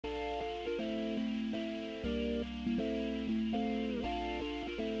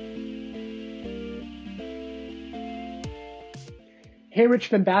Hey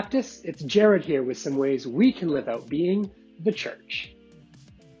Richmond Baptists, it's Jared here with some ways we can live out being the church.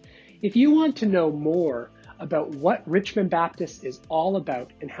 If you want to know more about what Richmond Baptist is all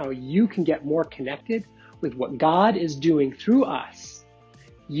about and how you can get more connected with what God is doing through us,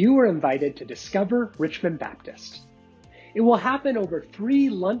 you are invited to Discover Richmond Baptist. It will happen over 3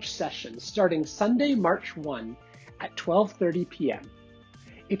 lunch sessions starting Sunday, March 1 at 12:30 p.m.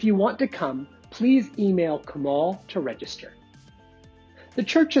 If you want to come, please email Kamal to register. The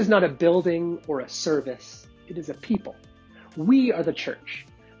church is not a building or a service, it is a people. We are the church,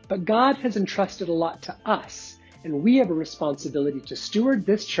 but God has entrusted a lot to us, and we have a responsibility to steward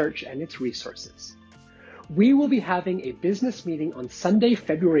this church and its resources. We will be having a business meeting on Sunday,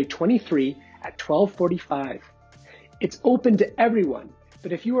 February 23 at 12:45. It's open to everyone,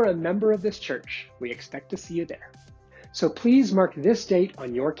 but if you are a member of this church, we expect to see you there. So please mark this date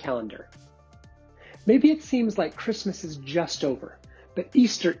on your calendar. Maybe it seems like Christmas is just over, but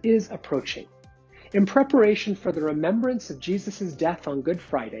Easter is approaching. In preparation for the remembrance of Jesus' death on Good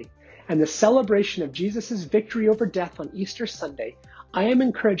Friday and the celebration of Jesus' victory over death on Easter Sunday, I am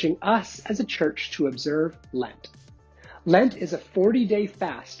encouraging us as a church to observe Lent. Lent is a 40-day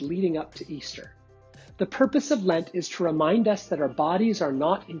fast leading up to Easter. The purpose of Lent is to remind us that our bodies are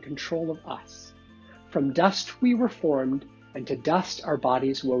not in control of us. From dust we were formed, and to dust our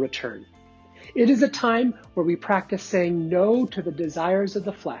bodies will return. It is a time where we practice saying no to the desires of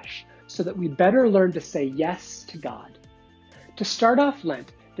the flesh so that we better learn to say yes to God. To start off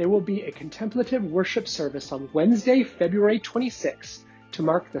Lent, there will be a contemplative worship service on Wednesday, February 26th to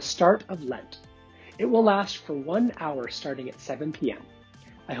mark the start of Lent. It will last for 1 hour starting at 7 p.m.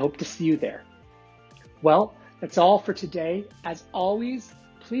 I hope to see you there. Well, that's all for today. As always,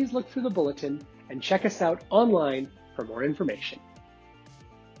 please look through the bulletin and check us out online for more information.